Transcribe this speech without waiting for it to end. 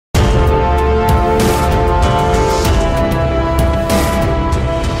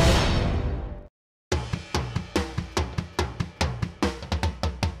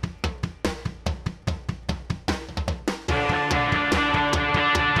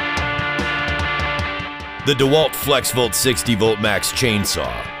The DeWalt FlexVolt 60V Max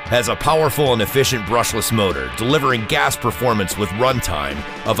chainsaw has a powerful and efficient brushless motor, delivering gas performance with runtime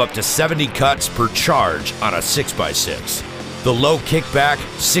of up to 70 cuts per charge on a 6x6. The low kickback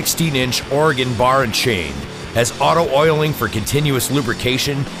 16-inch Oregon bar and chain has auto oiling for continuous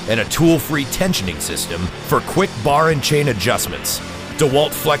lubrication and a tool-free tensioning system for quick bar and chain adjustments.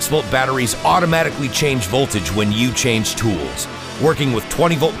 DeWalt FlexVolt batteries automatically change voltage when you change tools, working with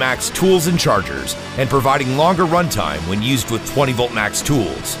 20V Max tools and chargers, and providing longer runtime when used with 20V Max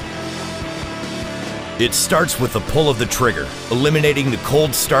tools. It starts with the pull of the trigger, eliminating the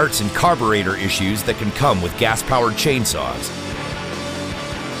cold starts and carburetor issues that can come with gas-powered chainsaws.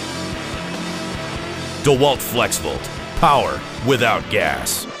 DeWalt FlexVolt, power without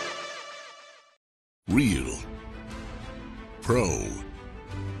gas. Real. Pro.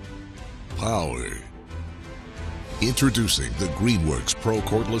 Power. Introducing the Greenworks Pro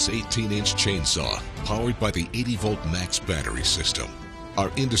Cordless 18-inch chainsaw, powered by the 80V Max battery system. Our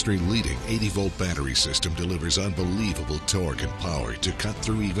industry-leading 80V battery system delivers unbelievable torque and power to cut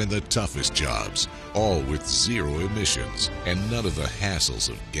through even the toughest jobs, all with zero emissions and none of the hassles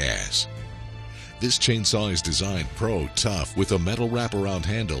of gas. This chainsaw is designed pro tough with a metal wraparound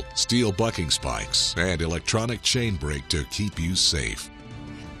handle, steel bucking spikes, and electronic chain brake to keep you safe.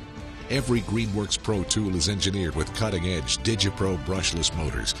 Every Greenworks Pro tool is engineered with cutting-edge DigiPro brushless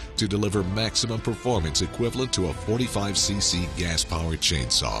motors to deliver maximum performance equivalent to a 45cc gas-powered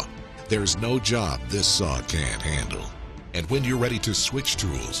chainsaw. There's no job this saw can't handle. And when you're ready to switch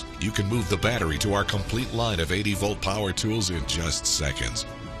tools, you can move the battery to our complete line of 80V power tools in just seconds.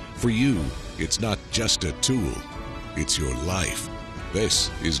 For you, it's not just a tool, it's your life. This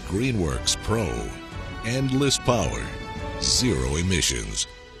is Greenworks Pro. Endless power, zero emissions.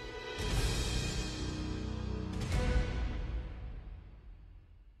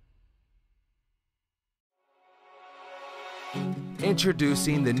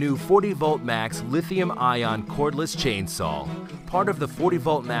 Introducing the new 40V Max lithium-ion cordless chainsaw, part of the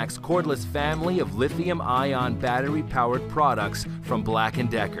 40V Max cordless family of lithium-ion battery-powered products from Black &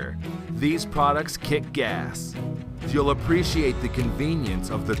 Decker. These products kick gas. You'll appreciate the convenience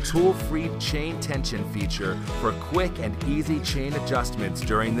of the tool-free chain tension feature for quick and easy chain adjustments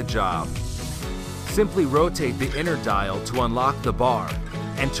during the job. Simply rotate the inner dial to unlock the bar,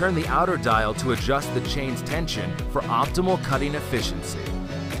 and turn the outer dial to adjust the chain's tension for optimal cutting efficiency.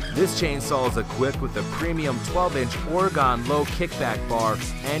 This chainsaw is equipped with a premium 12-inch Oregon low kickback bar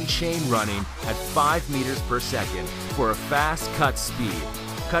and chain running at 5 meters per second for a fast cut speed,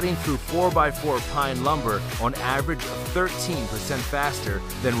 cutting through 4x4 pine lumber on average of 13% faster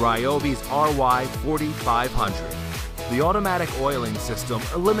than Ryobi's RY 4500. The automatic oiling system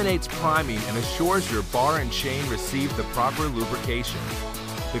eliminates priming and assures your bar and chain receive the proper lubrication.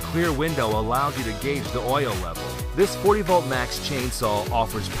 The clear window allows you to gauge the oil level. This 40V Max chainsaw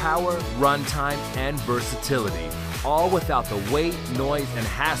offers power, runtime, and versatility, all without the weight, noise, and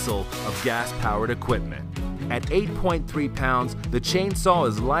hassle of gas-powered equipment. At 8.3 pounds, the chainsaw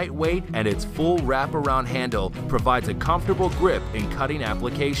is lightweight and its full wraparound handle provides a comfortable grip in cutting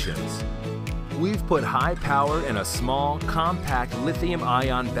applications. We've put high power in a small, compact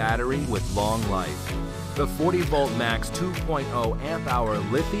lithium-ion battery with long life. The 40V Max 2.0 amp-hour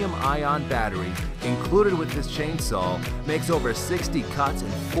lithium-ion battery included with this chainsaw makes over 60 cuts in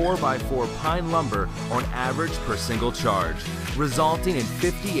 4x4 pine lumber on average per single charge, resulting in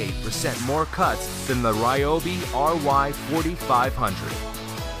 58% more cuts than the Ryobi RY 4500.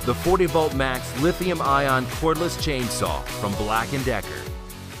 The 40V Max lithium-ion cordless chainsaw from Black & Decker.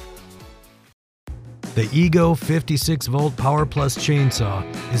 The EGO 56V Power Plus chainsaw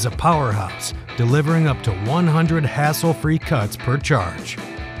is a powerhouse, delivering up to 100 hassle-free cuts per charge.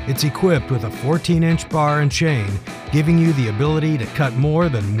 It's equipped with a 14-inch bar and chain, giving you the ability to cut more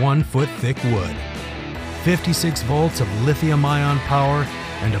than 1 foot thick wood. 56 volts of lithium-ion power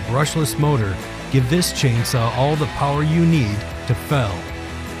and a brushless motor give this chainsaw all the power you need to fell,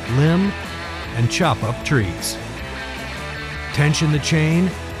 limb, and chop up trees. Tension the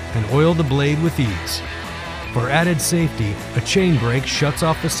chain and oil the blade with ease. For added safety, a chain brake shuts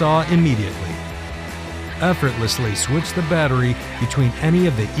off the saw immediately. Effortlessly switch the battery between any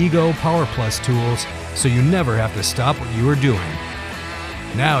of the EGO Power Plus tools so you never have to stop what you are doing.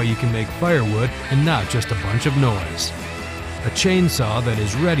 Now you can make firewood and not just a bunch of noise. A chainsaw that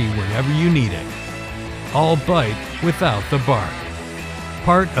is ready whenever you need it. All bite without the bark.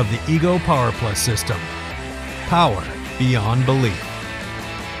 Part of the EGO Power Plus system. Power beyond belief.